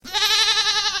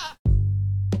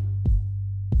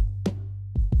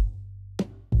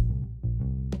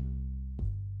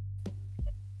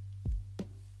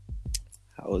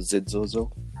How's it,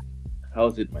 Zozo?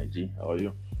 How's it, my G? How are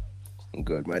you?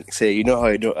 Good, man. Say, you know how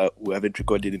I know we haven't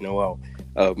recorded in a while?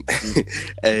 I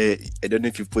don't know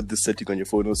if you put this setting on your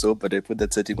phone also, but I put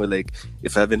that setting where, like,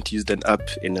 if I haven't used an app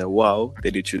in a while,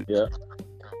 then it should so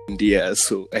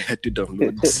I had to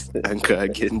download Anchor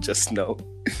again just now.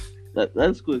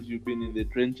 That's because you've been in the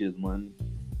trenches, man.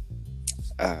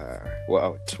 We're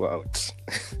out.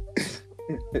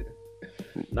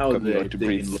 Now they're to taking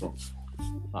breathe. long.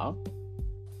 Huh?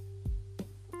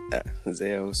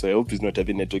 So I hope he's not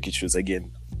having network issues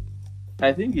again.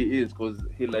 I think he is, because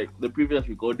he, like, the previous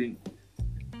recording,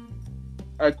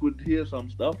 I could hear some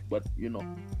stuff, but, you know,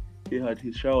 he had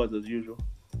his showers as usual.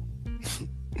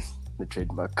 The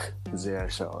trademark Zaya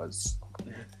showers.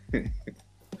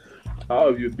 How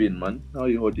have you been, man? How are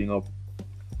you holding up?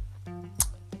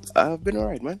 I've been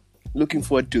alright, man. Looking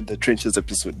forward to the Trenches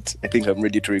episode. I think I'm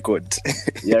ready to record.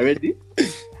 You ready?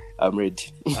 I'm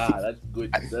ready. That's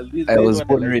good. I was what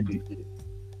born like ready. to hear.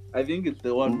 I think it's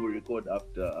the one we record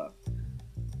after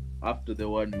the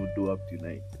one we do up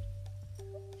tonight.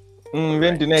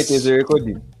 When tonight is a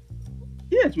recording.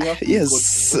 Yes, we have to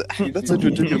Yes, record. that's what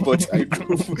we're talking about.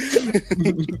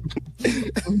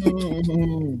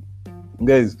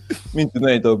 Guys, me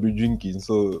tonight I'll be drinking,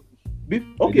 so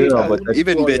Okay, I don't know about that.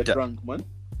 Even you're better. drunk, man.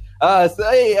 so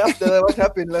hey, after what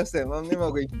happened last time, I'm never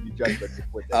going to be drunk on the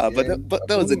podcast. But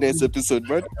that was a nice episode,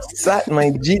 man. That my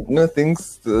G, no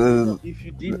thanks. If you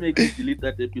did make us delete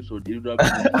that episode, it would have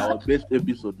been our best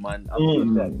episode, man. I'm so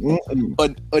sad.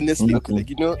 Honestly, like,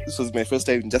 you know, this was my first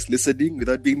time just listening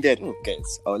without being there. Oh,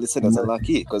 guys, our listeners are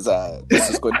lucky because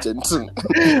this is content. Guys,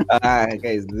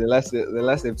 the last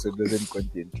episode wasn't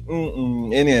content.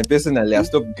 Anyway, personally, I've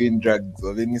stopped doing drugs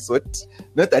of any sort.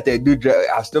 Not that I do drugs,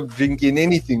 I've stopped drinking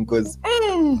anything because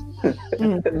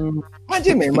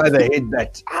imagine my mother hate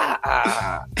that.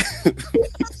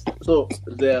 So,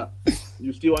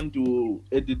 you still want to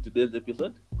edit today's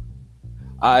episode?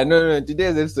 No,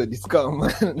 today's episode is calm.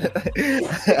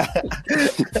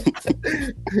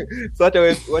 So what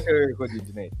are we recording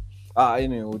tonight?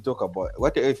 Anyway, we'll talk about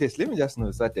what first. Let me just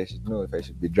know so that I should know if I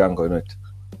should be drunk or not.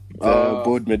 The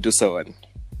Bold Medusa one.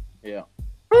 Yeah.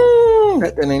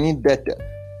 And I need that.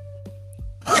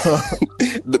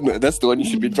 No, that's the one you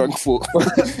should be drunk for.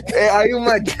 Hey, are you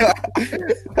mad?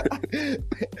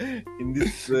 In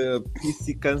this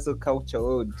PC cancel culture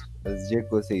world, as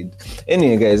Jacob said.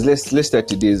 Anyway, guys, let's start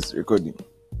today's recording.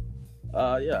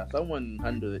 Yeah. Someone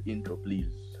handle the intro,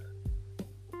 please.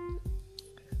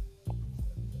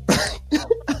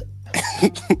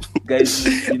 Guys,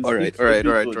 All right.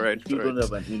 You don't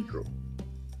have an intro.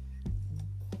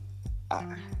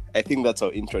 I think that's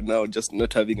our intro now, just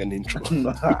not having an intro.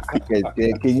 Guys,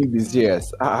 can you be serious?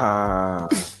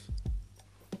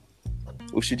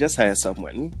 We should just hire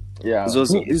someone. Yeah.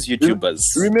 These YouTubers.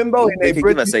 Remember when they can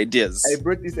give us ideas. I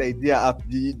brought this idea up.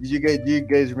 Do you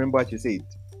guys remember what you said?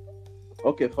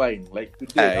 Okay, fine. Like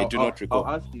today, I do not recall.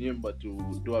 I'll ask Nyemba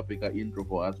to do a bigger intro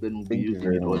for us. Then we'll be Thank you using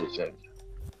very it all much. the time.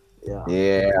 Yeah.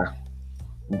 Yeah.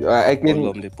 I can.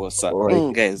 Lombe Posa.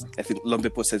 Alright. Guys, I think Lombe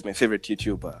Posa is my favorite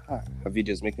YouTuber. Her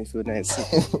videos make me feel nice. I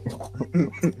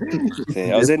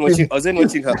was then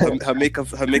watching her makeup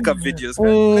videos.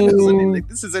 Man. Like,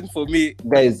 this isn't for me.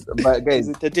 Guys, It's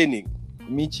entertaining.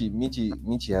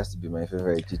 Michi has to be my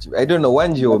favorite YouTuber. I don't know,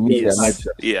 Wanji or Michi. I'm not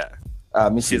sure. Yeah.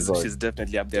 Michi She's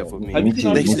definitely up there for me. Have you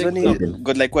seen Like, she's her only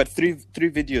got like what three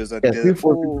videos on Yeah, there.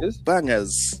 3-4 videos.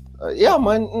 Bangers. Yeah,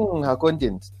 man, her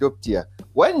content top tier.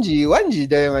 Wanji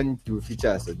diamond to feature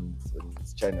us on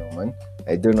his channel, man.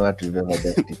 I don't know how to remember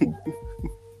that.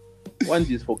 One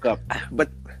is for cap. But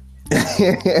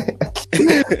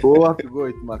We'll have to go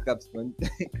with markups, man.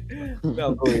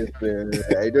 I'll go with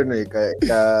I don't know,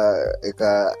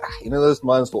 you know those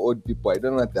mans for old people. I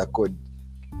don't know what they're called.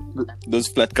 those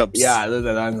flat cups. Yeah, those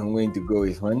are the ones I'm going to go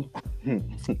with, man.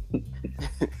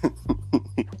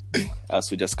 As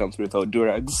we just come through with our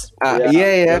durags.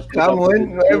 Yeah, just come look up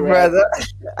on, with the my brother.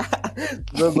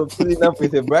 Those are pulling up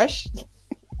with a brush.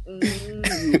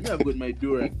 You have got my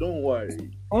durag. Don't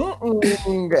worry.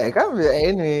 I can't be,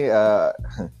 anyway,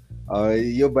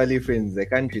 your Bali friends, I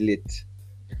can't relate.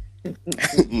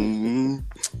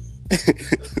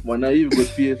 Man, now you've got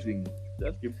piercing.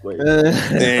 Just keep quiet.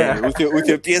 Yeah, with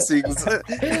your piercings.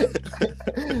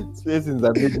 Piercings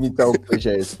that make me tell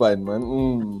pressure is fun,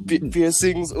 man.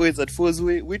 Piercings always at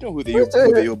Fosway. We know who the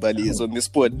Yobali is on this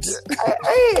pod.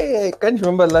 I can't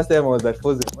remember last time I was at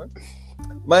Fosway, man.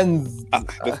 Man's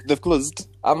They've closed.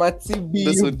 I'm at CBU,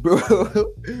 Listen. bro.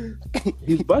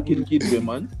 He's back in Kidway,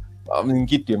 man. I'm in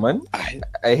Kitwe, man.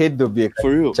 I hate the big For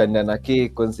real. Chandana K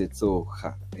concert, so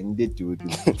I I need to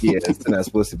be as soon as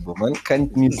possible. Man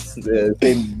can't miss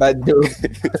saying bad joke.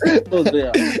 Oh,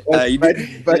 there. But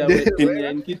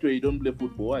In Kitwe, you don't play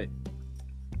football. Why?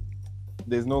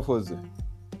 there's no force. And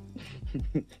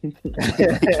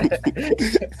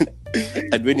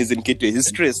when he's in Kitwe, he's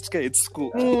stressed. Okay, it's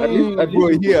school. At least Boy,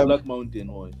 you go here. to Black Mountain,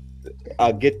 boy.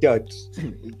 I get out.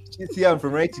 See, I'm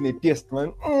from writing a test,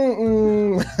 man.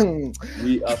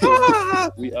 We are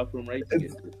from writing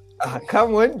it.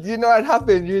 Come on, do you know what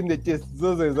happened during the test?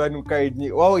 Zozo is one who carried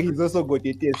me. Wow, he's also got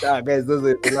a test. Guys, Zozo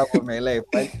is the love of my life,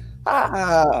 man.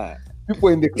 People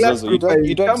in the class. You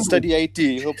don't have to study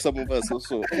IT. Hope some of us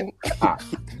also.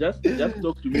 Just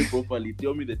talk to me properly.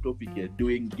 Tell me the topic you're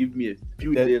doing. Give me a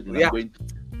few days, and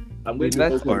I'm going to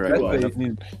That's talk to what you. it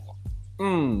means.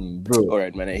 Bro. All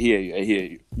right, man. I hear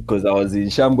you. Because I was in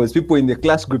shambles. People in the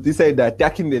class group decided they're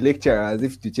attacking the lecturer as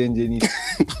if to change anything.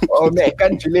 Oh man, I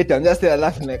can't relate. I'm just there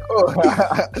laughing like, oh,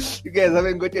 you guys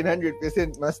haven't gotten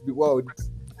 100%. Must be wild.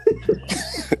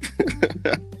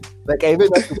 Like I even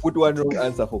had to put one wrong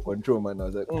answer for control, man. I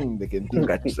was like, they can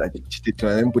think I cheated,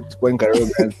 man. And put one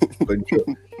wrong answer for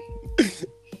control.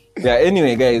 Yeah.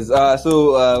 Anyway, guys.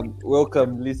 So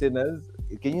welcome, listeners.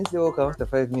 Can you say welcome after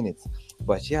 5 minutes?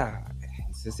 But yeah,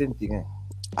 it's the same thing.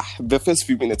 The first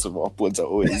few minutes of our pods are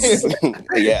always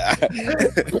yeah.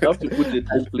 You have to put the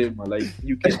disclaimer, like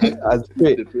you can As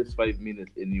the first 5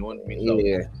 minutes and you won't miss out.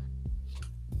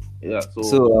 Yeah.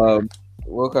 So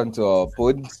welcome to our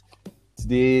pod.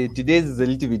 Today's is a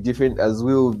little bit different as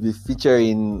we will be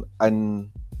featuring an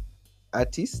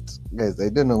artist. Guys, I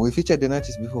don't know. We featured an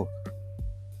artist before.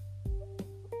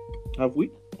 Have we?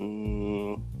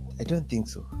 I don't think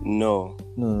so. No.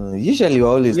 Usually we're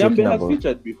always talking Nyambe has about.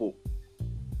 featured before.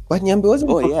 But Nyambe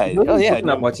wasn't. Talking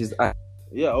no. about his art.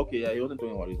 Yeah, okay, yeah, he wasn't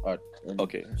talking about his art.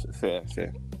 Okay, fair.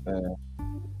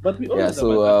 But we always we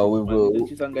will.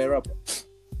 Chisangai rapper.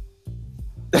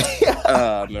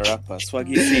 I'm a rapper.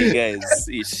 Swaggy C, guys.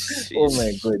 Ish. Oh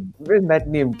my god. Where's that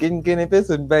name? Can a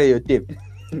person buy your tape?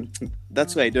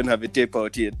 That's why I don't have a tape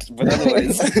out yet. But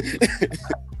otherwise,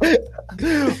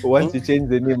 once you change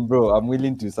the name, bro, I'm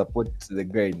willing to support the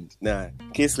grind. nah.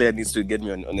 K-Slayer needs to get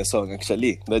me on a song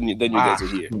actually. Then you guys will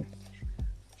hear.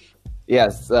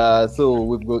 Yes, so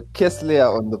we've got Kessler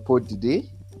on the pod today.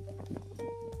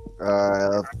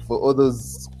 For all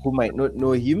those who might not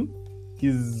know him,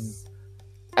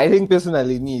 I think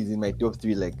personally, he's in my top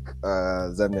 3 like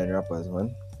Zambian rappers,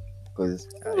 man. Because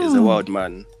He's a wild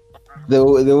man. the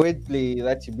wordplay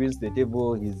that he brings to the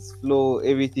table, his flow,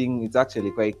 everything, it's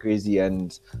actually quite crazy.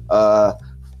 And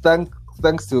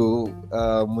thanks to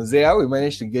Musea, we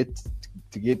managed to get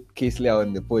Kessler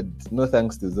on the pod. No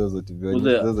thanks to Zozo, to be honest.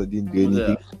 Musea. Zozo didn't do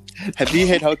anything. Have you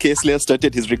heard how K-Slayer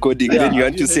started his recording? Yeah, Then you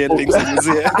want to say things in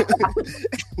Musea.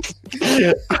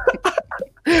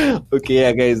 Okay,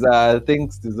 yeah, guys.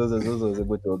 Thanks to Zozo was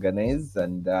able to organize,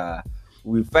 and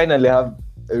we finally have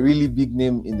a really big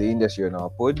name in the industry on our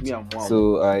pod. Yeah, wow.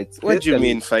 So it's What do you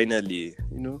mean? Finally,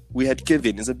 we had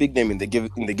Kevin. He's a big name in the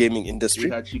gaming We industry.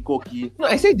 had Shikoki. No,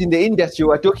 I said in the industry.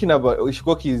 We're talking about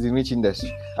Shikoki is in which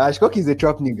industry? Shikoki is a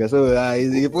trap nigga, so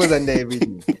he falls under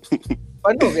everything.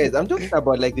 But no, guys, I'm talking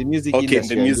about like the music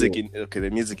industry. The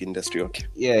music industry. Okay,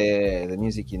 Yeah, the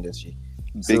music industry.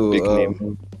 big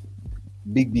name.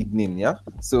 Big name, yeah.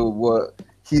 So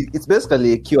it's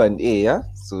basically a Q&A, yeah.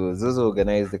 So Zozo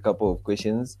organized a couple of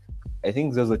questions. I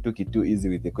think Zozo took it too easy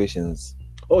with the questions.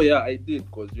 Oh yeah, I did,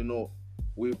 because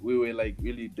we were like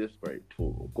really desperate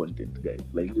for content, guys.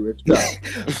 Like we were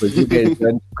Because you guys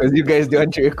don't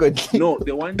want to record. No,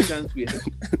 the one chance we had.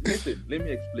 Listen, let me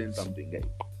explain something, guys.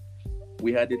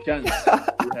 We had a chance to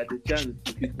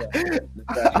feature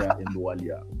Natasha and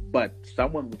Walia, but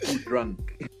someone was too drunk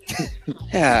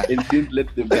Yeah. and didn't let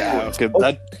them record.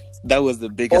 Okay, that was the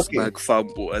biggest Okay. bag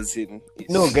fumble, as in.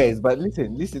 No, guys, but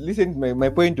listen. My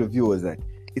point of view was that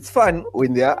it's fun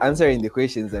when they are answering the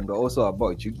questions and we're also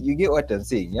about you. You get what I'm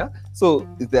saying, yeah? So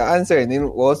if they're answering, then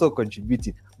we're also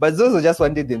contributing. But Zozo just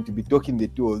wanted them to be talking, the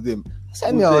two of them.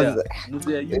 Musea,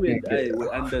 you and I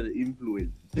were under the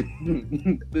influence.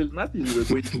 There's nothing we were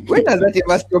going to do. When has that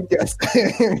ever stopped us?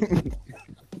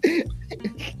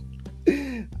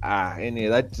 Anyway,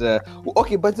 that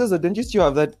okay, but Zozo, don't you still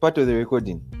have that part of the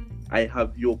recording? I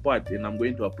have your part and I'm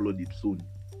going to upload it soon.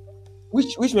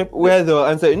 Which where they're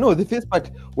answering? No, the first part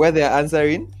where they're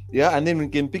answering, yeah, and then we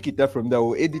can pick it up from there.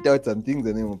 We'll edit out some things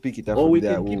and then we'll pick it up Or from we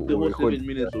there. can keep the We'll whole record 7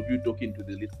 minutes of you talking to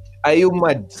the list. Are you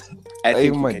mad? I Are think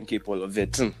you you mad? can keep all of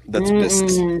it. No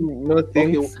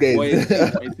thanks, guys. my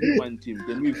 3-1 team.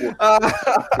 Can we vote?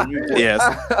 Can we vote? Yes.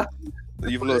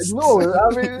 You've lost. No, I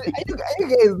mean, are you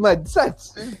guys mad?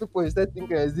 Such people start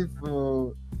thinking as if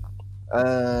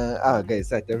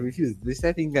Guys, I refuse. This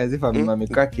setting as if I'm a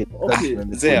crackhead. Okay,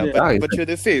 Zaya, Okay. but you're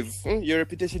the fave. Your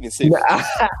reputation is safe.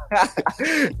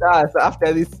 So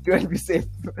after this, don't be safe.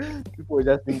 People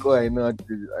just think, oh, I know how to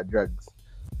do drugs.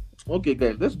 Okay,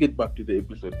 guys, let's get back to the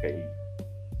episode, guys.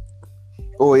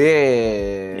 Oh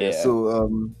yeah. Yeah.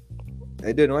 So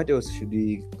I don't know what else should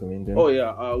we comment on. Oh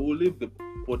yeah, we'll leave the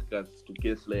podcast to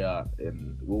K Slayer,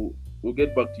 and we'll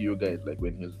get back to you guys like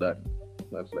when he's done.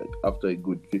 That's like after a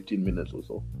good 15 minutes or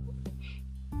so.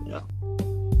 Yeah.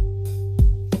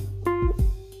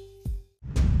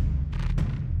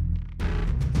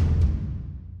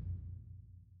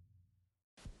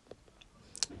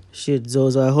 Shit,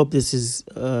 Zozo, I hope this is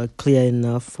clear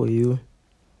enough for you.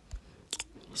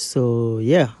 So,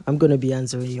 yeah, I'm going to be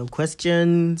answering your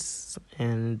questions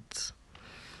and...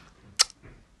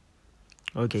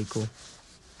 Okay, cool.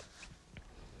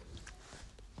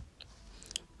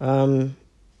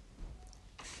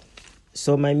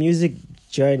 So my music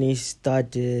journey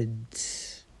started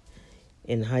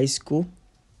in high school.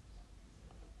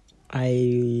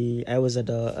 I was at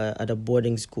a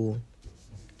boarding school.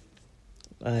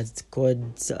 It's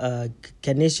called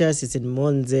Canisius. It's in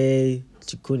Monze,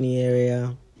 Chikuni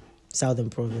area,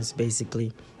 Southern Province,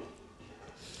 basically.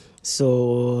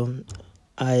 So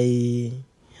I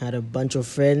had a bunch of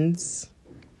friends.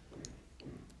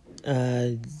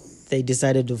 They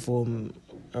decided to form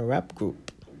a rap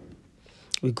group.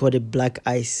 We called it Black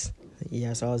Ice.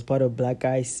 Yeah, so I was part of Black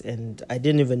Ice, and I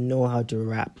didn't even know how to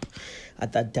rap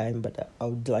at that time, but I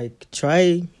would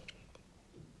try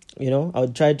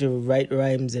to write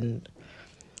rhymes and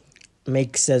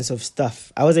make sense of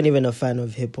stuff. I wasn't even a fan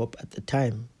of hip hop at the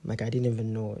time. Like, I didn't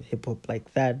even know hip hop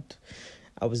like that.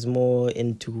 I was more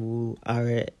into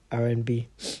R&B.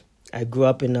 I grew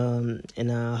up in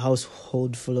a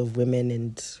household full of women,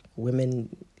 and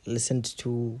women listened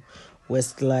to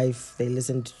Westlife. They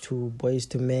listened to Boys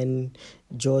to Men,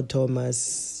 Joe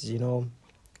Thomas, all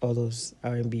those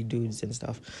R&B dudes and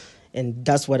stuff. And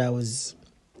that's what I was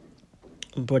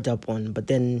brought up on. But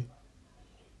then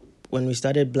when we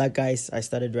started Black Ice, I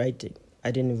started writing.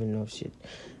 I didn't even know shit,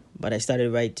 but I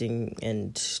started writing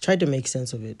and tried to make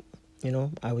sense of it.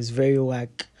 I was very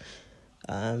whack.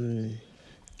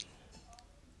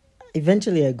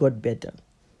 Eventually I got better,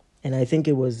 and I think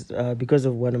it was because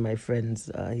of one of my friends.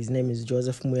 His name is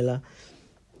Joseph Mwela.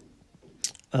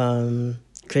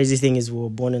 Crazy thing is, we were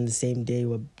born on the same day,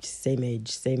 we're same age,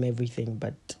 same everything,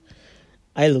 but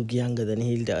I look younger than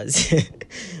he does.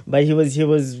 But he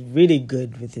was really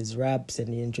good with his raps,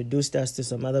 and he introduced us to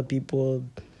some other people.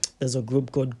 There's a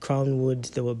group called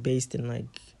Crownwood. They were based in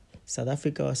South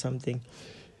Africa or something.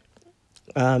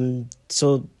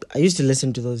 So I used to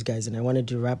listen to those guys, and I wanted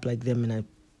to rap like them, and I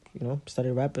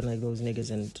started rapping like those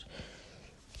niggas, and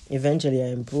eventually I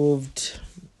improved.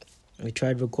 We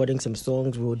tried recording some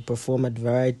songs. We would perform at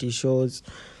variety shows.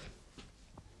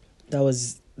 That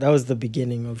was the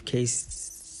beginning of K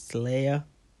Slayer.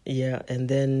 Yeah, and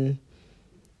then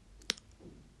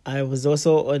I was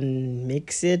also on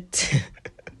Mix It.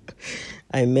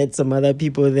 I met some other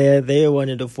people there. They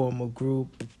wanted to form a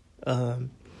group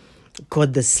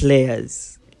called the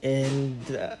Slayers, and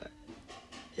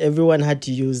everyone had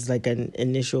to use an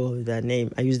initial of their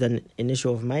name. I used an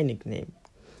initial of my nickname.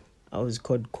 I was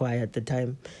called Kwai at the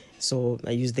time, so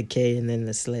I used the K and then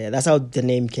the Slayer. That's how the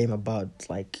name came about.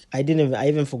 I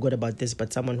even forgot about this,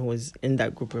 but someone who was in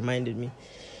that group reminded me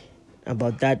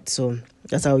about that. So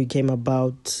that's how it came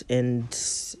about. And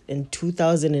in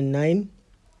 2009,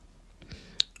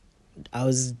 I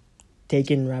was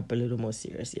taking rap a little more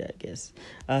seriously, I guess.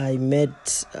 I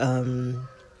met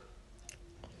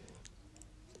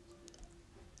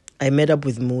up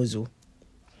with Muzu.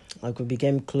 We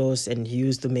became close, and he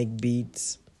used to make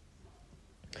beats.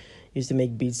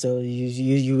 So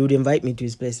you would invite me to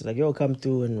his place, yo, come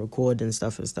through and record and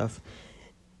stuff. So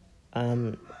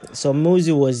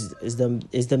Muzu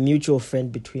is the mutual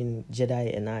friend between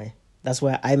Jedi and I. That's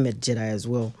where I met Jedi as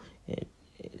well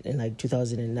in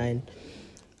 2009.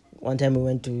 One time we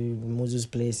went to Muzu's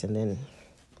place, and then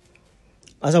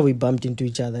that's how we bumped into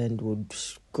each other, and would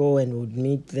go and would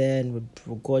meet there and would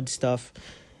record stuff.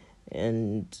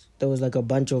 And there was a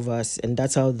bunch of us, and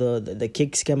that's how the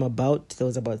Kicks came about. There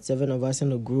was about 7 of us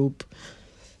in a group.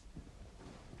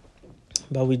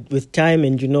 But with time,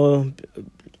 and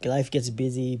life gets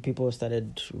busy, people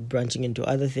started branching into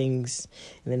other things,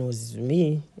 and then it was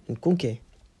me and Kunke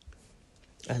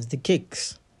as the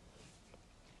Kicks.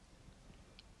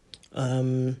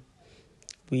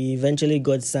 We eventually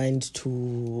got signed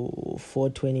to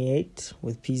 428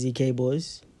 with PZK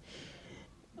Boys.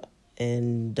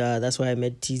 And that's why I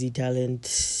met TZ Talent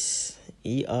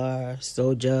ER,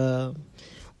 Soldier,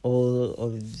 all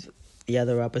of the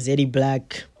other rappers, Eddie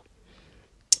Black.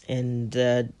 And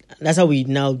that's how we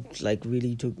now like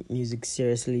really took music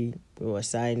seriously. We were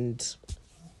signed,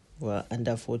 we were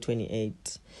under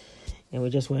 428, and we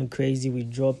just went crazy. We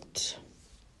dropped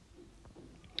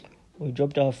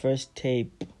our first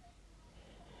tape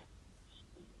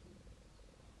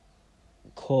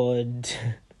called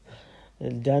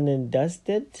Done and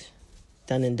Dusted.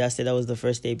 Done and Dusted. That was the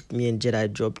first tape me and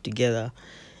Jedi dropped together,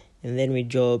 and then we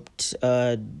dropped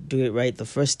Do It Right the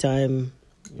first time.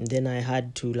 And then I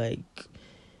had to like,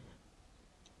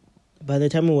 by the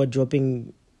time we were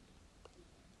dropping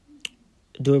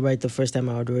Do It Right the first time,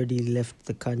 I had already left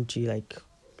the country. Like,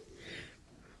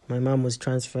 my mom was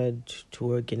transferred to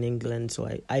work in England, so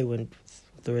I went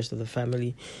with the rest of the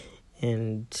family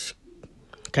and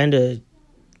kind of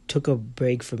took a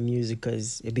break from music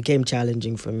because it became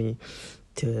challenging for me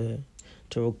to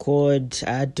record.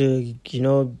 I had to,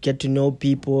 get to know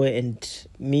people, and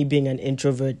me being an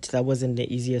introvert, that wasn't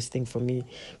the easiest thing for me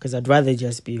because I'd rather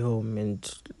just be home, and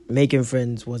making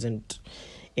friends wasn't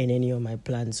in any of my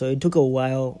plans. So it took a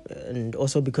while, and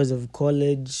also because of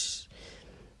college,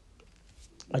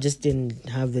 I just didn't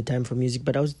have the time for music,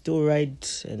 but I would still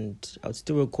write and I would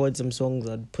still record some songs.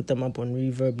 I'd put them up on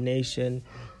Reverb Nation.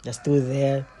 They're still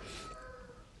there.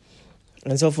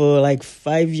 And so for like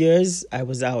 5 years, I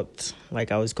was out.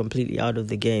 Like, I was completely out of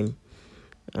the game.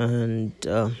 And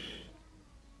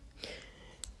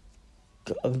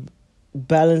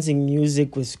balancing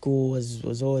music with school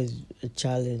was always a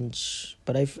challenge.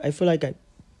 But I feel like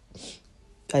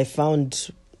I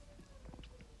found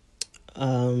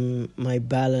my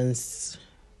balance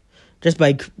just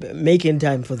by making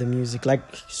time for the music. Like,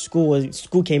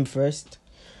 school came first.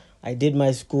 I did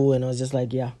my school and I was just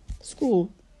like, yeah,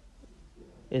 school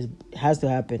has to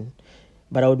happen,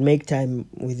 but I would make time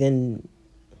within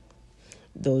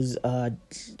those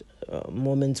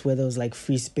moments where there was like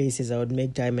free spaces. I would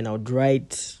make time and I would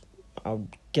write. I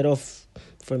would get off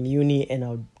from uni and I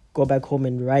would go back home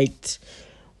and write.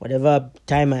 Whatever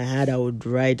time I had, I would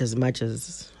write as much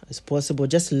as possible,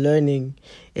 just learning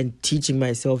and teaching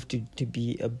myself to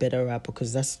be a better rapper,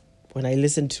 because that's when I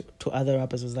listened to other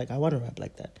rappers, I was like, I want to rap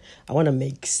like that. I want to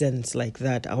make sense like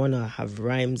that. I want to have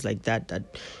rhymes like that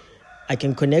I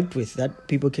can connect with, that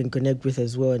people can connect with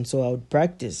as well. And so I would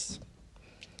practice.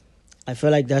 I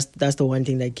feel like that's the one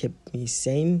thing that kept me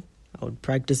sane. I would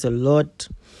practice a lot.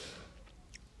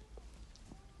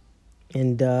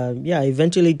 And I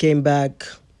eventually came back.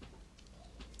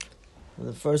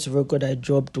 The first record I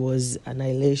dropped was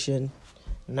Annihilation.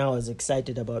 Now I was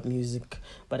excited about music,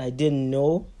 but I didn't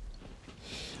know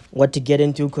what to get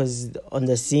into, because on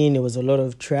the scene it was a lot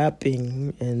of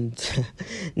trapping and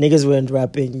niggas weren't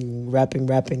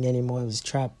rapping anymore. It was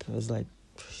trap. It was like,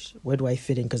 where do I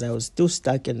fit in? Because I was still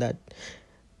stuck in that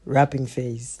rapping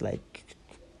phase, like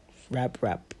rap.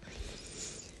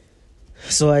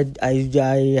 So I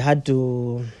had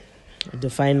to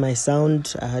define my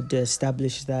sound. I had to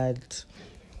establish that.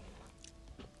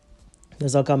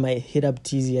 That's how come I hit up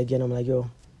TZ again. I'm like, yo,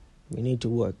 we need to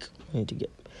work. We need to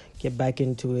get back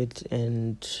into it.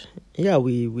 And yeah,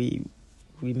 we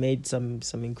made some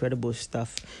incredible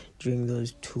stuff during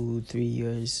those 2-3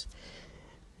 years.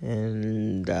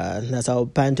 And that's how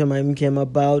Pantomime came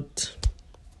about.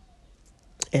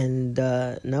 And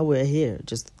now we're here,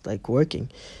 just like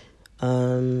working.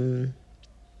 Balancing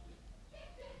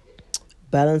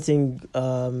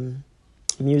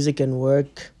music and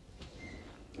work,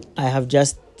 I have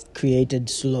just created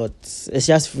slots. It's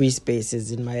just free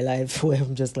spaces in my life where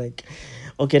I'm just like,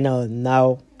 okay,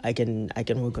 now I can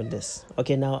work on this.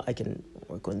 Okay, now I can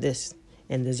work on this.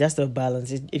 And there's just a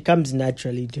balance. It comes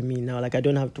naturally to me now. Like, I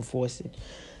don't have to force it.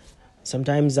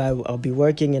 Sometimes I'll be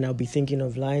working and I'll be thinking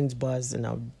of lines, bars, and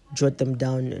I'll jot them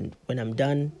down. And when I'm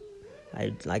done,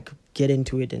 I like get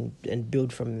into it and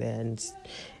build from there. And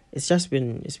it's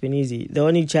been easy. The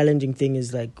only challenging thing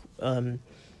is like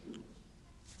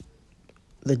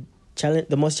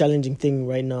the most challenging thing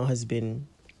right now has been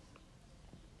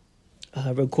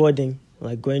recording,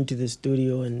 like going to the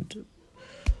studio and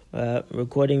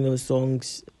recording those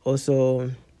songs.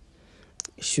 Also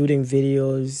shooting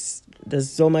videos. There's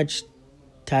so much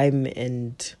time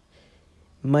and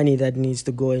money that needs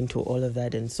to go into all of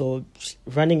that, and so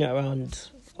running around.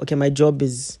 Okay, my job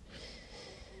is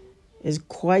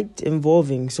quite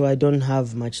involving, so I don't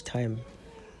have much time.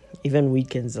 Even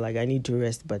weekends, like, I need to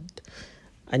rest, but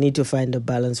I need to find a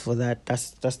balance for that.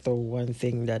 That's the one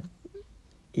thing that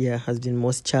has been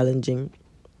most challenging.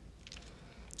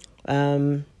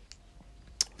 For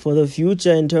the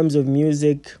future, in terms of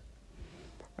music,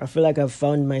 I feel like I've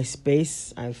found my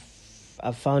space.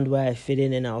 I've found where I fit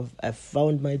in, and I've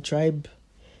found my tribe.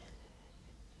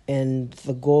 And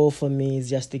the goal for me is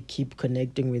just to keep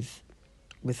connecting with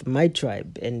my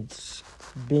tribe and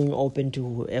being open to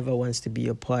whoever wants to be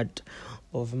a part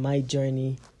of my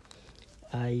journey.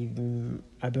 I've been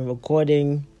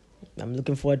recording. I'm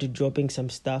looking forward to dropping some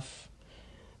stuff,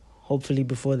 hopefully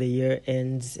before the year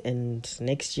ends, and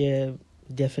next year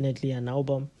definitely an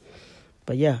album.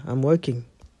 But yeah, I'm working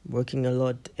a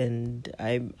lot, and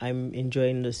I'm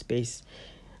enjoying the space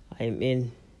I'm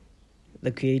in,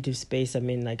 the creative space I'm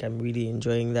in. Like, I'm really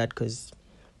enjoying that because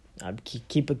I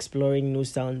keep exploring new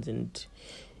sounds and,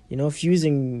 you know,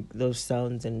 fusing those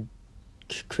sounds and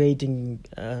creating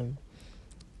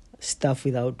stuff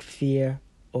without fear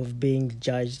of being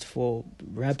judged for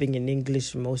rapping in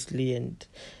English mostly and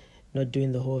not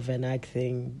doing the whole Van Eyck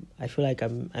thing. I feel like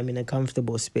I'm in a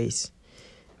comfortable space.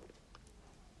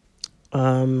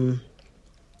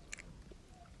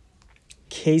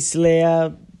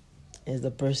 K-Slayer is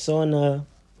the persona.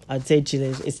 I'd say it's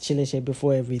Chileche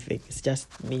before everything. It's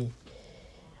just me,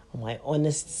 my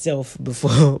honest self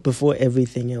before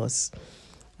everything else.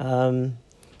 The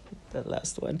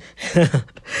last one.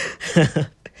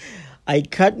 I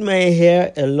cut my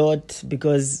hair a lot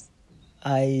because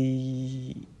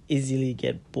I easily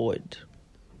get bored.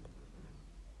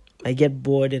 I get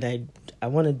bored and I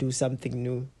want to do something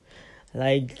new.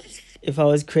 Like, if I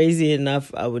was crazy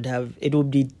enough, it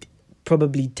would be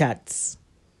probably tats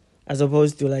as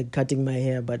opposed to like cutting my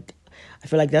hair. But I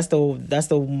feel like that's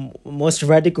the most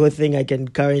radical thing I can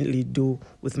currently do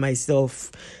with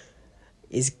myself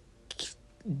is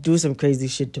do some crazy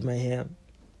shit to my hair.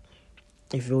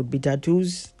 If it would be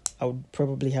tattoos, I would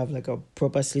probably have like a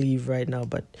proper sleeve right now.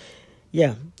 But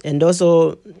yeah, and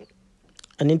also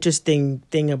an interesting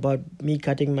thing about me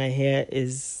cutting my hair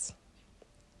is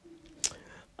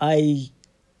I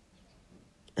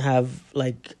have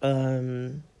like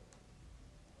I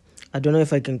don't know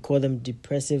if I can call them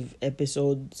depressive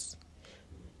episodes,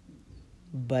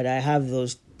 but I have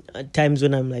those times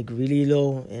when I'm like really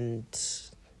low and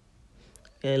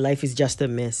life is just a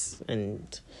mess,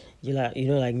 and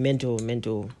like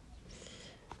mental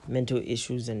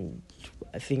issues, and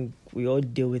I think we all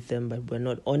deal with them, but we're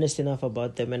not honest enough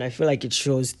about them, and I feel like it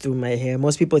shows through my hair.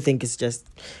 Most people think it's just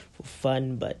for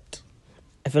fun, but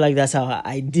I feel like that's how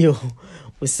I deal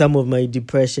with some of my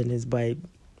depression, is by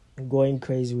going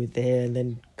crazy with the hair and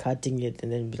then cutting it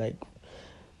and then be like,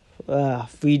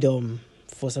 freedom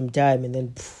for some time, and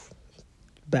then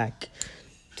back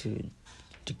to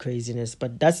craziness.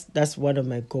 But that's one of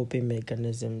my coping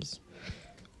mechanisms.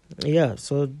 Yeah,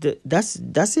 so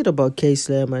that's it about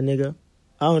K-Slayer, my nigga.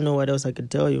 I don't know what else I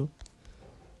could tell you.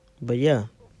 But yeah,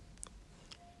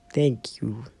 thank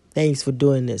you. Thanks for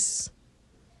doing this.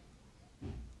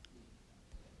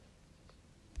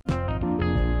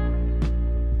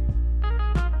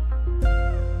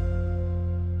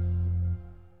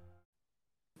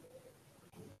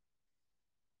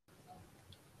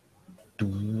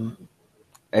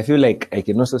 I feel like I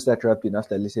can also start rapping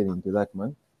after listening to that,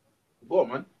 man. Go on,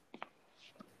 man.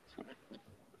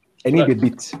 I need a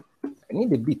beat.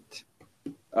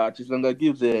 Chislanga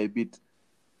gives a beat.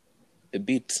 A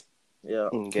beat. Yeah.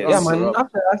 Yeah, man.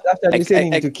 After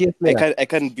listening to K-Slayer, I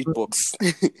can't beatbox,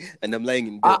 and I'm lying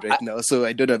in bed right now, so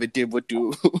I don't have a table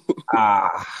to.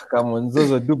 Come on,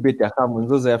 Zozo, do better. Come on,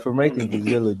 Zozo, from writing his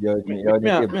yellow.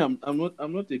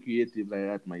 I'm not a creative like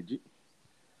that, my G.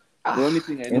 The only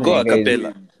thing I know Go a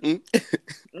cappella.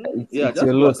 It's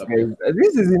your loss, guys.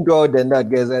 This isn't all than that,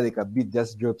 guys. Like a beat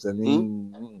just drops and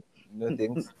then no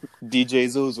things. DJ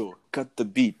Zozo, cut the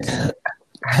beat.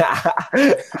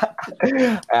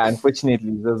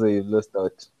 Unfortunately, Zozo, you've lost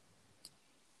out.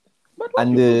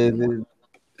 And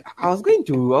I was going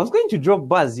to drop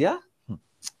buzz, yeah.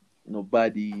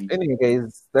 Nobody. Anyway,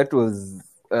 guys, that was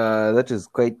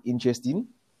quite interesting.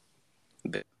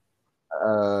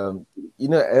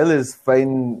 I always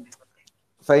find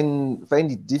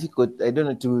it difficult. I don't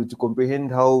know to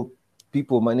comprehend how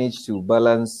people manage to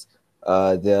balance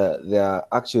their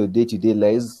actual day-to-day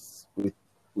lives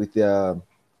with their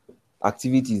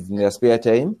activities in their spare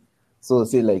time. So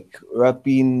say like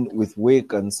rapping with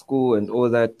work and school and all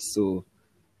that. So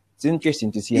it's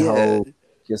interesting to see how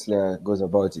K-Slayer goes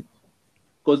about it.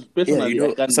 Because personally,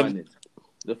 I can't manage.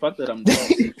 The fact that I'm not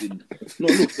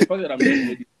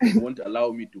ready won't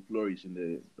allow me to flourish in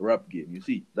the rap game. You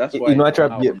see, that's why in what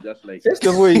rap game? I'm just like, first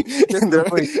of all,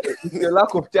 it's your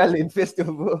lack of talent. First of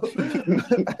all,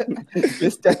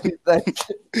 let's start with that.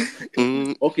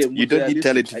 Okay, you don't need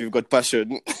talent if you've got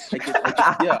passion. I've got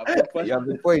passion. You have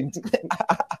the point.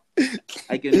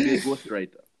 I can be a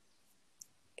ghostwriter.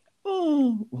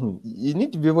 You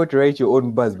need to be able to write your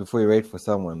own buzz before you write for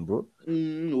someone, bro.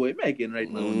 Wait, I can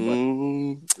write my own bus.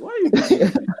 Mm, Why are you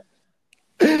doing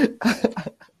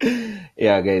this?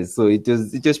 Yeah, guys. So it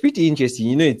was pretty interesting.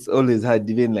 You know, it's always hard,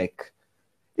 even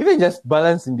just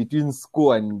balancing between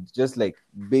school and just like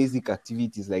basic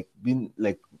activities, like being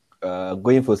like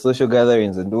going for social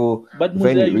gatherings and all. But I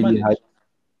find Muzia, it you really hard.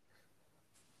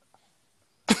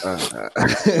 manage.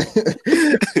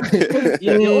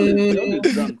 You're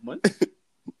always drunk, man.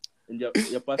 And you're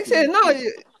I passing. said, no,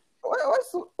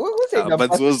 who said I'm but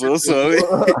passing? so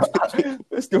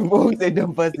First of all, who said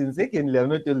I'm passing? Secondly, I'm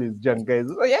not always drunk, guys.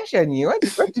 Oh, yeah, Shani, what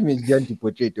image do you want to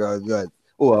portray to our viewers?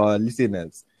 Oh, our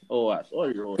listeners. Oh,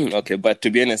 sorry. okay, but to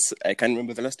be honest, I can't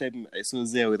remember the last time I saw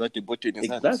Zia without a bottle in his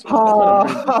hand.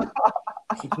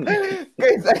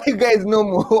 Exactly. You guys know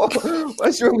more.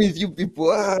 What's wrong with you people?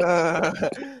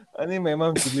 I need my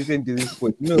mom to listen to this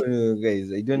pod. No,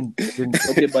 guys, I don't.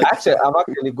 Okay, but Actually, I'm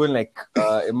actually going like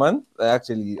a month.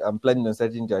 I'm planning on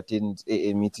starting to attend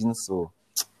AA meetings. So,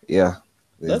 yeah,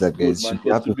 there's that's that, good, guys. man. Should be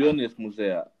Because to happy. be honest,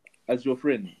 Muzia, as your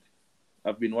friend,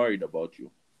 I've been worried about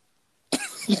you.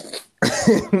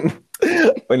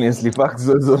 Honestly, facts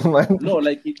also, man. No,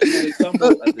 like it may come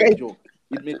out as a joke.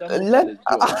 It may come out as a joke,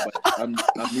 but I'm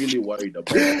really worried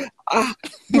about it.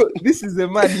 Bro, this is a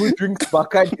man who drinks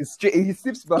Bacardi straight. He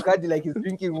sips Bacardi like he's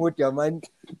drinking water, man.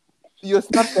 Your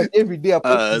Snapchat every day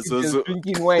apart so-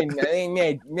 drinking wine.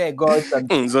 May I go out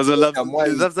and Zozo loves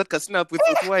wine. that snap with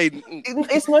wine.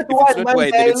 It's not It's wine, not man.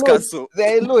 wine, There it's are loads. castle.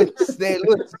 There are loads.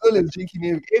 Always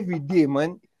drinking every day,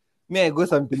 man. May I go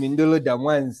some to Mindolo than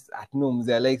once at home.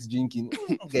 They likes drinking.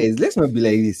 Guys, let's not be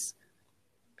like this.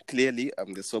 Clearly,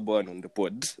 I'm the sober one on the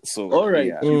pod. So, All right,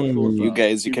 yeah. Chief You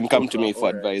guys, you Sosa, can come to me Chief for Sosa,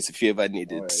 all right. advice if you ever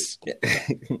need All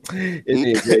it.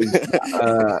 Anyway,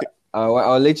 guys,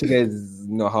 I'll let you guys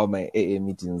know how my AA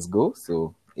meetings go.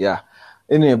 So yeah.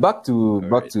 Anyway, back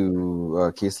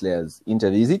to Case Layer's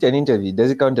interview. Is it an interview?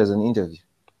 Does it count as an interview?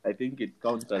 I think it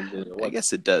counts as a I what?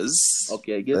 guess it does.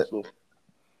 Okay, I guess so.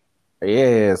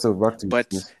 Yeah. So back to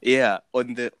But yeah,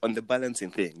 on the balancing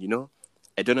thing, you know,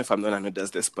 I don't know if I'm the one who does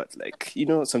this, but like, you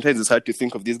know, sometimes it's hard to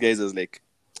think of these guys as like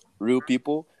real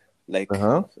people, like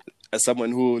as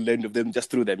someone who learned of them just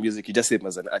through their music. You just see them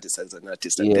as an artist, and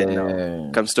then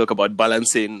now comes talk about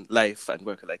balancing life and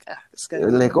work. Like, this guy,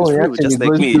 like, is he real, actually just like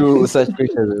goes me. through such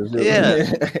pictures. Yeah.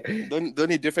 The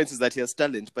only difference is that he has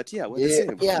talent, but yeah, we're the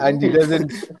same. Yeah, and he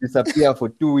doesn't disappear for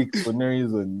 2 weeks for no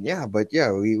reason. Yeah, but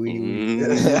yeah, we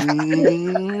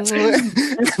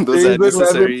Those are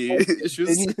necessary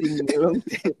issues.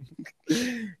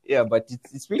 Yeah, but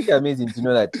it's pretty amazing to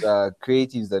know that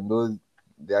creatives and those,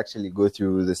 they actually go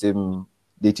through the same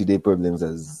day-to-day problems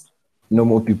as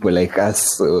normal people like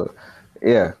us. So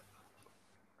yeah,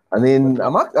 I mean,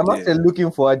 I'm actually looking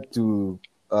forward to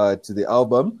the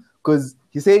album, because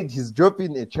he said he's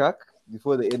dropping a track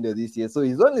before the end of this year. So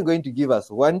he's only going to give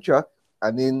us one track,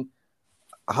 and then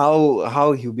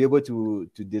how he'll be able to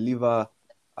deliver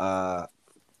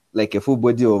like a full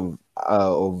body of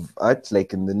art,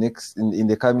 like in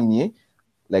the coming year.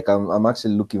 Like I'm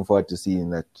actually looking forward to seeing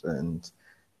that, and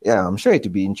yeah, I'm sure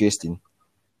it'll be interesting.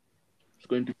 It's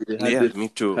going to be the me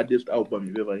too. hardest album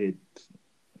you've ever heard.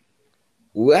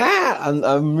 Wow,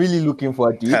 I'm really looking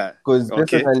forward to it, because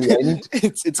personally, I need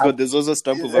it's got the Zozo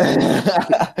stamp of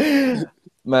approval.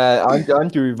 I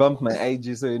want to revamp my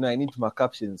IG, so I need my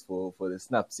captions for the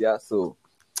snaps. Yeah, so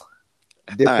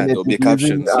definitely there'll be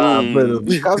captions. Bro,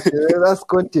 captions, that's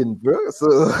content, bro. So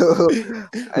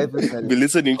I personally be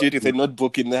listening to it with a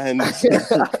notebook in the hand.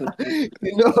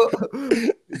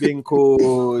 being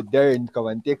called Darren, come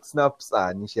and take snaps,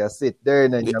 and she has said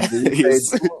Darren and Nyambe.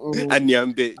 Yes. And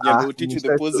Nyambe will teach you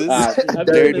the poses. Darren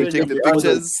Darren will take the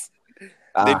pictures.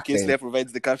 Then Case Layer okay.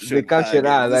 provides the caption. The caption,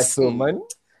 that's so, man.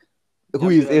 Who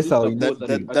is Esau?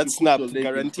 That snap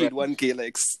guaranteed 1K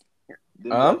likes.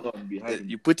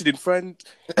 You put it in front,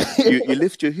 you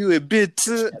lift your hue a bit.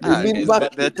 Lean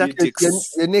back, the tactics.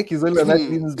 your neck is only on that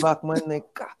leans back, man.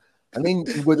 Like, and then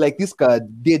you got like this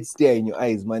dead stare in your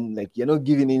eyes, man. Like, you're not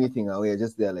giving anything away. You're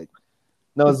just there, like.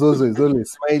 Now Zozo is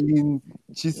always smiling.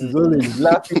 Cheese is always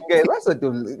laughing. Guys, what sort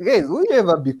of guys? Will you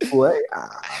ever be cool?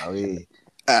 Okay,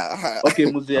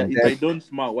 Muzia, if I don't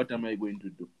smile, what am I going to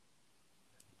do?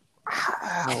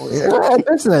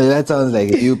 Personally, that sounds like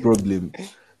a real problem.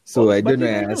 So I don't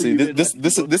know. See, this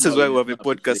is why we have a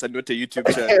podcast and not a YouTube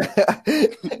channel.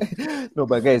 No,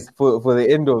 but guys, for the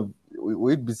end of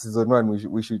season 1,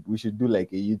 we should do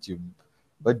like a YouTube.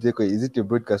 What do they call it? Is it a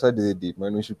broadcast? How do they do it,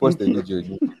 man? We should post a video.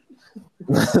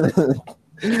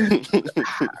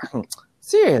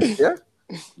 Serious, yeah.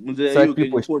 Muzia, So you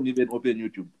people won't even open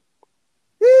YouTube.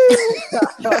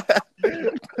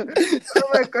 Oh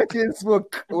my God, you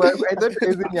smoke. Well, I don't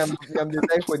even I'm the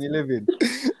iPhone 11.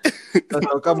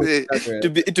 I'll come with that,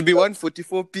 to be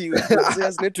 144p with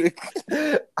Brazil's network.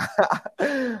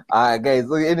 Guys,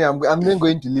 okay, anyway, I'm then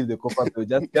going to leave the copper bill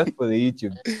just for the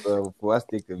YouTube for us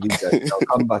to take a video. I'll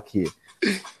come back here.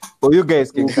 But you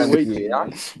guys can We'll be come waiting, here.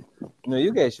 man. No,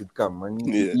 you guys should come, man.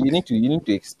 Yeah. You need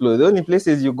to explore. The only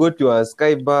places you go to are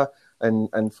Sky Bar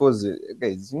and Foz.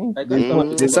 Guys, I can't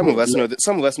come to Some of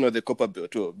us know the copper bill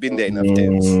too. Been there enough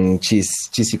times.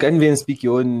 Cheese, you can't even speak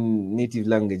your own native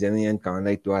language and you can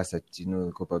like to us at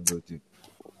copper bill too.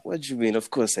 What do you mean?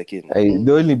 Of course I can.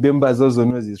 The only Bembas also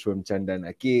knows is from Chandana.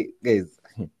 Okay, guys.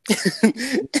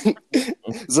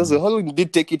 Zozo, how long did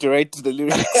it take you to write the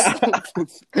lyrics?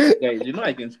 Guys, you know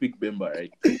I can speak Bemba,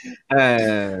 right?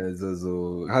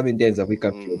 So how many times have we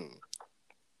captured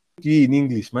you in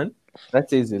English, man? That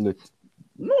says a lot.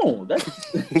 No, that's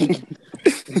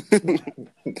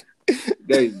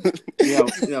guys. Yeah,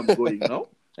 I'm going now.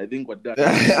 I think what that.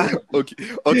 Okay.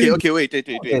 Wait.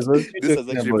 Okay, so This has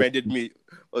actually reminded me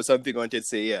of something I wanted to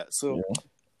say. Yeah. So,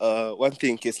 one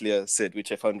thing Keslia said,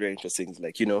 which I found very interesting, is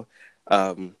like,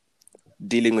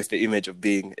 dealing with the image of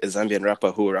being a Zambian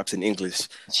rapper who raps in English.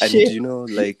 And I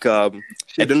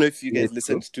don't know if you guys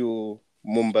listened to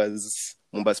Mumba's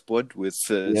pod with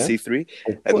C3,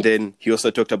 and then he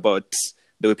also talked about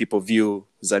the way people view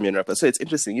Zambian rappers. So it's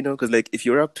interesting, because like if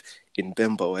you rap in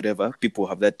Bemba or whatever, people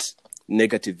have that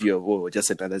negative view of just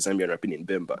another Zambian rapping in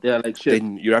Bemba. Yeah, like shit.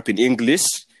 Then you rap in English.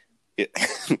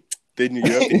 Then you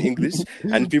rap in English,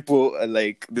 and people are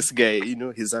like, this guy,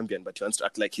 he's Zambian, but he wants to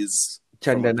act like he's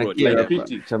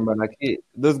Chandanake.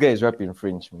 Those guys rap in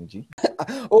French, Muji.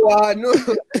 No.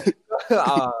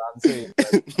 I'm sorry.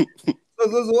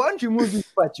 So once you move this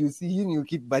part, you see him, you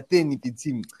keep batting if it's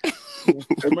him.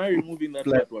 Am I removing that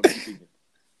part while I'm keeping it?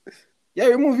 Yeah,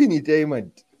 removing it,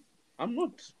 man. I'm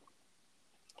not.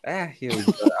 Here we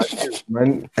go.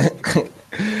 Man.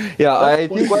 Yeah, I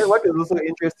think what was also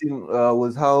interesting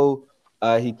was how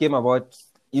he came about.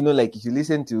 Like if you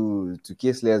listen to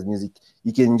K-Slayer's music,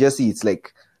 you can just see it's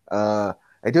like I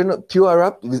don't know, pure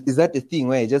rap. Is that the thing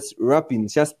where just rapping,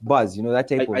 just buzz? That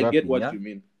type of rapping. I get what you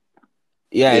mean.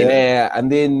 Yeah. And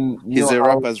then he's a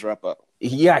rapper's rapper.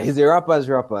 Yeah, he's a rapper's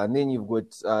rapper. And then you've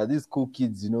got these cool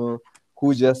kids,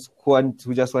 who just want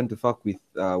to fuck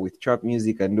with trap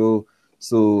music and all.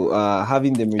 So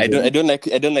having them, I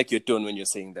don't like your tone when you're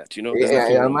saying that.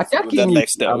 I'm attacking you.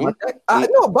 Lifestyle.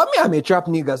 No, but me, I'm a trap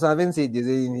nigga, so I haven't said there's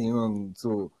anything wrong.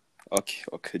 So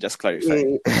okay, just clarify.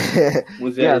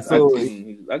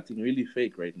 He's acting really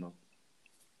fake right now.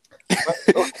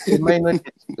 It might not.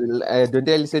 Don't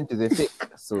I listen to the fake?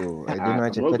 So I don't know.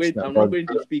 I'm not going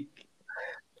to speak.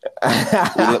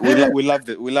 we love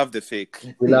the fake.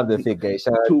 We love the fake, guys.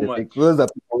 Shout out the fake. Those are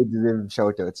people who deserve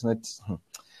shout outs, not.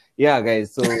 Yeah,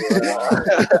 guys. So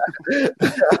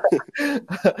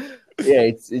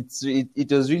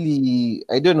it was really,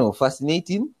 I don't know,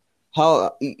 fascinating.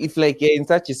 How if like in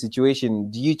such a situation,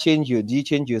 do you change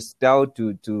your style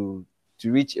to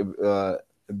reach a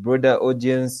broader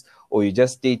audience, or you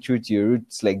just stay true to your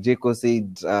roots? Like Jaco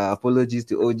said, apologies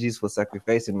to OGs for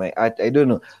sacrificing my art. I don't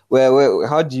know. Well,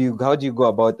 how do you go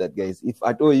about that, guys? If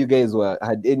at all you guys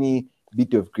had any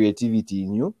bit of creativity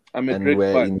in you. I'm a Drake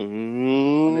fan.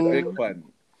 I'm a Drake fan.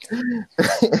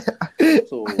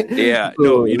 So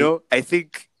I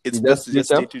think it's best to just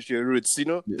stay to your roots.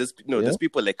 There's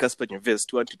people like Casper Nyovest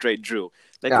who want to try drill.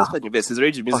 Like Casper Nyovest, his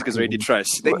radio music is already trash.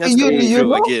 Then he has to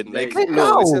drill again. Like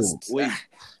it's just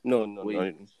no.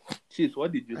 Cheese,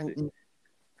 what did you say?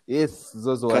 Yes,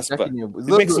 Zozo. Casper. It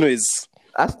makes noise.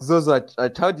 Ask Zozo,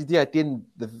 how did he attend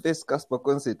the first Casper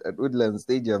concert at Woodlands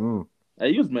Stadium? I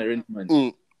used my rent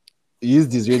money. You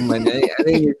used his rent money. I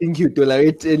don't think you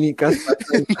tolerate any Casper.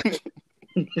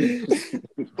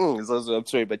 Also, I'm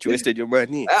sorry, but you wasted your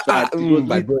money. But bro,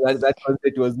 that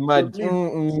concert was mad.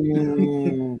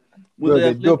 The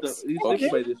dopes. He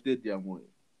slept by the stadium.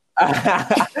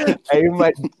 I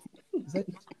remember.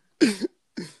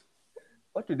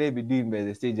 What would they be doing by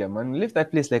the stadium, man? I left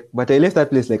that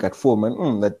place at 4,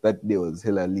 man. That day was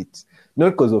hella lit.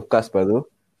 Not because of Casper, though.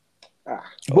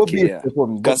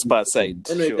 Casper aside.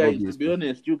 Anyway, guys, to be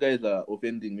honest, you guys are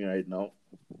offending me right now.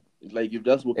 It's like you've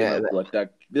just woken up to attack.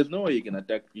 There's no way you can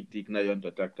attack Critic. Now you want to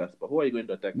attack Casper. Who are you going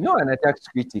to attack? No one attacks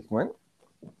Critic, man.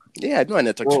 Yeah, no one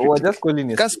attacks Critic. We're just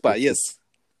calling it Casper, yes.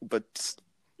 But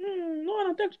no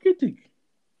one attacks Critic.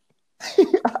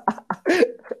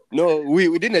 No,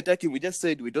 we didn't attack him. We just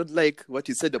said we don't like what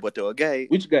he said about our guy.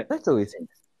 Which guy? That's what we said.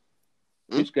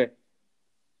 Which guy?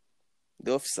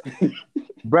 The officer.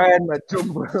 Brian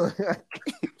Matumbo.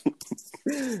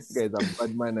 Guys are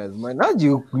bad manners, man. How do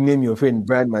you name your friend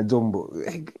Brad Mazombo?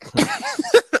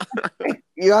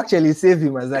 You actually save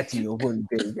him as that in your phone.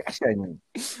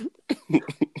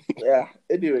 Yeah.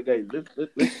 Anyway, guys,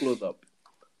 let's close up.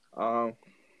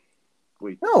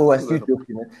 Wait. No, we're still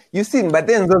talking. You see, but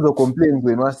then also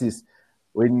complaints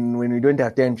when we don't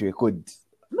have time to record.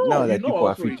 No, Now that people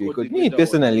are free to record. Me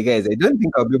personally, guys, I don't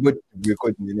think I'll be able to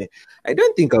record today. I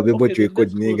don't think I'll be able to record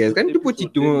today, guys. Can you push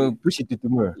it to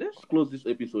tomorrow? Let's close this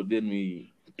episode, then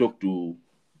we talk to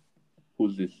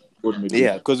who's this?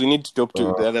 Yeah, because we need to talk to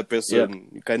the other person. Yeah.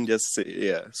 You can't just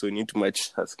say, so we need to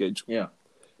match her schedule. Yeah.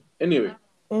 Anyway,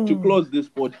 to close this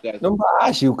podcast. No,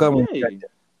 you come.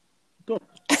 Talk.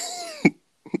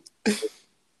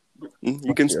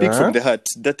 You can speak from the heart.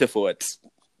 Data for what?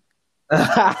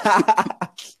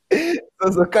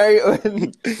 So carry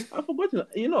on. I forgot.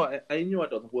 I knew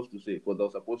what I was supposed to say because I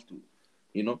was supposed to.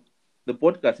 The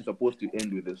podcast is supposed to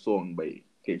end with a song by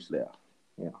K-Slayer.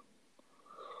 Yeah.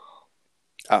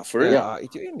 For real? Yeah,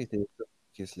 it will end with a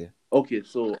K-Slayer. Okay,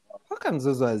 so how come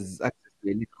Zozo has access to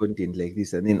elite content like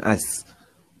this and then us?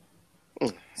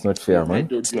 It's not fair, man.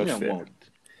 It's not fair.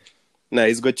 Nah,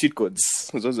 he's got cheat codes.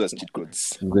 Zozo has cheat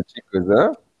codes. He's got cheat codes,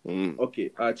 huh?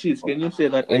 Okay, Cheese, can you say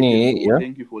that?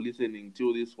 Thank you for listening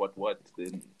to this. What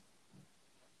then?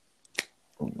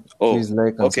 Oh, please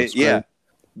like and okay, subscribe. Yeah.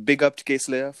 Big up to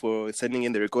K-Slayer for sending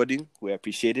in the recording. We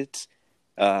appreciate it.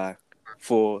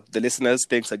 For the listeners,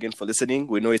 thanks again for listening.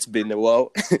 We know it's been a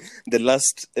while. The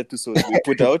last episode we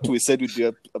put out, we said we'd be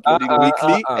uploading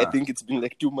weekly. I think it's been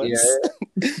like 2 months.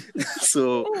 Yeah.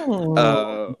 So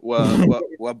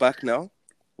we're back now.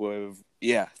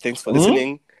 Thanks for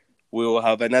listening. We will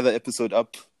have another episode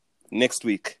up next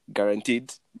week,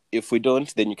 guaranteed. If we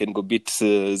don't, then you can go beat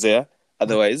Zaya.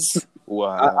 Otherwise,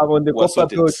 I'm on the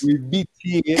pop-up road. We beat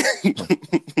here.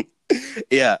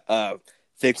 Yeah.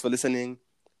 Thanks for listening.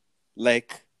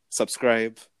 Like,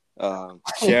 subscribe,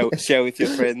 share with your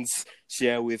friends,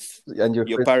 share with and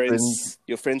your parents,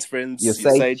 your friends, your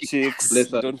side chicks.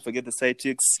 Don't forget the side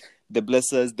chicks, the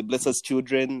blessers'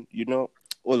 children.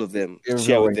 All of them. Everyone,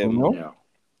 share with them.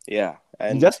 Yeah,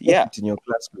 and just post it in your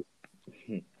class group.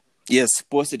 Yes,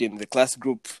 post it in the class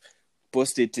group.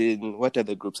 Post it in what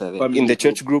other groups are there? In the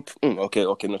church group. Okay,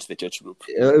 not the church group.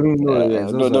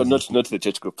 Not the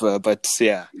church group. But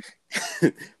yeah,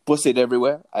 post it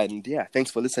everywhere. And yeah, thanks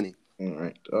for listening. All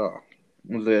right.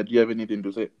 Muzaya, do you have anything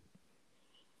to say?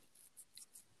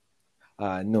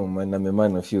 No, man. I'm a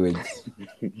man of few words.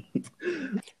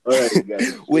 All right,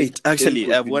 guys. Wait,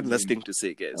 actually, I have one last thing to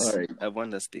say, guys. All right. I have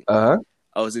one last thing.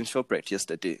 I was in ShopRite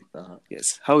yesterday.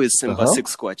 Yes. How is Simba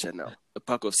 6 kwacha now? A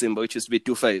pack of Simba, which used to be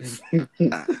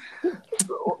 2.5.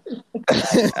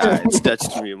 It's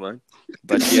touched me, man.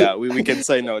 But yeah, we can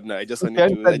sign out now. I just wanted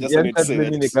to say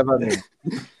that.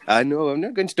 I know, I'm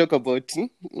not going to talk about. I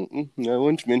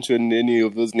won't mention any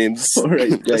of those names. All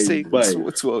right, guys. Bye.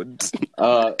 What's word?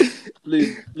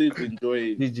 Please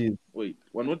enjoy. GG. Wait,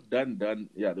 we're not done.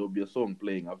 Yeah, there will be a song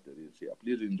playing after this. Yeah,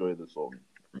 please enjoy the song.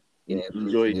 Yeah,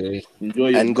 enjoy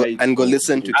and go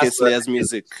listen to K-Slayer's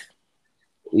music.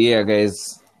 Yeah,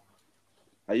 guys.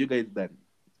 Are you guys done?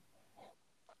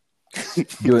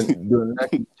 don't not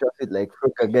trust it like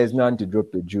Froka guys now to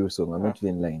drop the Jew song. I'm not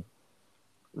even lying.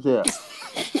 Yeah.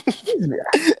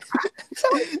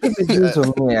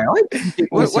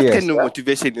 What kind of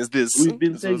motivation is this? We've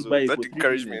been saying bye that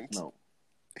encouragement now.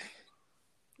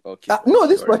 Okay. No,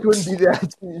 this part won't be there.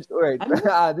 All right.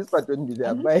 This part won't be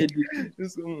there. Bye.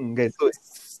 Guys, so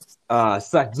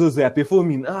Sat Zozo are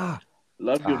performing.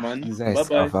 Love you, man.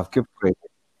 Bye-bye. I've kept quiet.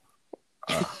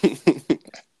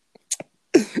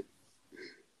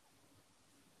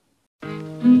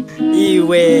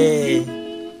 Iwe.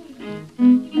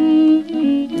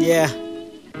 Yeah.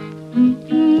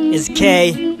 It's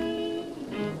K.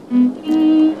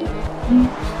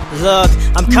 Look,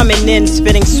 I'm coming in,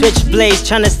 spitting switchblades,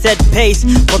 trying to set pace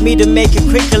for me to make it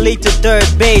quickly to third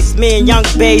base. Me and Young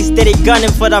Bass, steady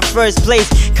gunning for the first place.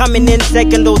 Coming in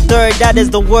second or third, that is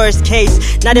the worst case.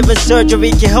 Not even surgery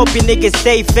can help you niggas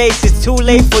save face. It's too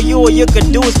late for you, all you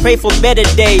can do is pray for better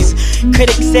days.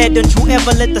 Critics said, don't you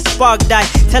ever let the spark die.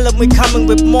 Tell them we coming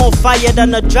with more fire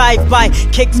than a drive-by.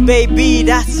 Kicks, baby,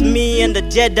 that's me and the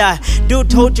Jedi.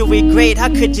 Dude told you we great, how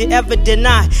could you ever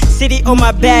deny? City on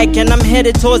my back and I'm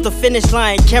headed towards the finish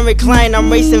line. Can't recline,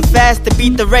 I'm racing fast to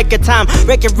beat the record time.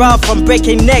 Wreck-It Ralph, I'm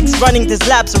breaking necks, running these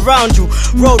laps around you.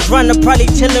 Road runner, probably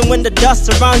chilling when the dust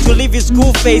surrounds you. Leave your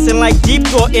school facing like deep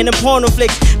throat in a porno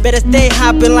flicks. Better stay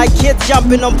hopping like kids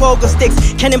jumping on pogo sticks.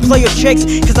 Can't employ your tricks,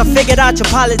 cause I figured out your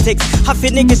politics. Half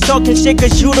your niggas talking shit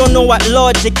cause you don't know what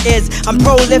logic is. I'm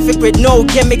prolific with no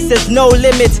gimmicks, there's no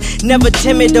limits. Never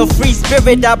timid or free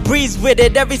spirit, I breeze with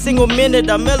it. Every single minute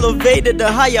I'm elevated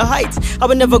to higher heights. I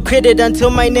would never quit it until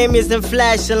my name is in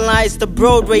flashing lights. The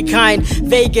Broadway kind,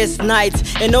 Vegas nights.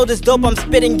 And all this dope I'm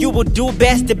spitting, you will do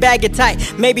best to bag it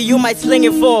tight. Maybe you might sling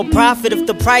it for a profit if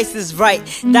the price is right.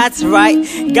 That's right,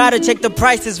 gotta check the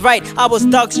price is right. I was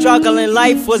stuck struggling,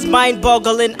 life was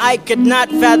mind-boggling. I could not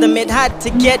fathom it, had to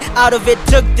get out of it.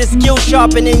 Took the skill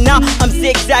sharpening, now I'm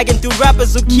zigzagging through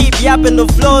rappers who keep yapping the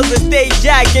flows and stay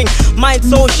jacking. Mind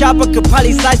so sharp I could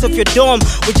probably slice off your dorm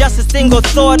with just a single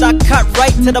thought. I cut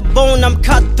right to the bone, I'm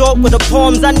cutthroat with the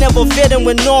poems. I never fit in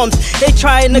with norms. They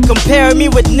trying to compare me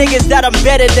with niggas that I'm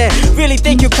better than. Really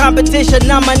think you competition,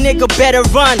 now my nigga better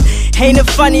run. Ain't it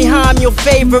funny how I'm your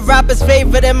favorite rapper's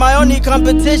favorite, and my only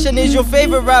competition is your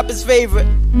favorite rapper's favorite.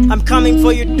 I'm coming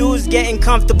for your dudes, getting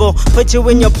comfortable. Put you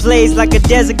in your place like a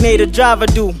designated driver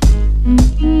do.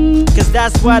 Cause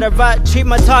that's what I write. Treat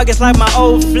my targets like my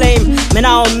old flame. Man,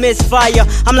 I don't miss fire.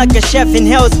 I'm like a chef in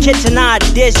Hell's Kitchen, I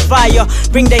dish fire.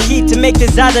 Bring the heat to make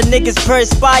these other niggas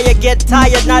perspire. Get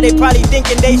tired, now they probably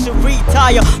thinking they should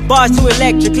retire. Bars too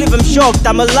electric, leave them shocked,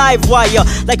 I'm a live wire.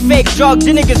 Like fake drugs,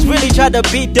 you niggas really try to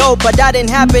be dope, but that ain't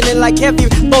happening. Like heavy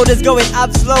boulders going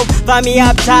up slope. Find me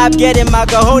up top, getting my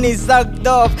cojones sucked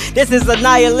off. This is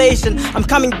annihilation. I'm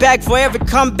coming back for every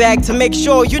comeback to make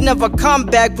sure you never come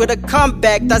back with a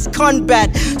comeback. That's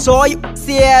combat. So all you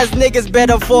see ass niggas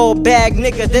better fall back.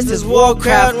 Nigga, this is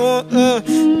Warcraft.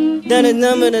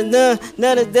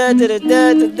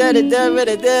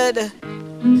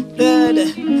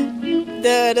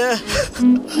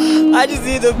 I just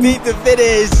need the beat to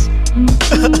finish.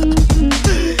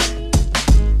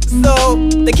 So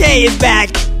the K is back.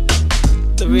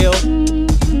 The real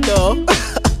no.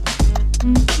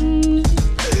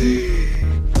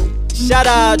 Shout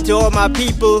out to all my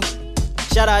people.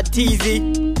 Shout out TZ.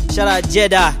 Shout out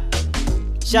Jeddah.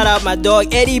 Shout out my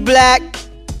dog Eddie Black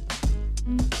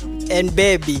and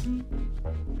Baby.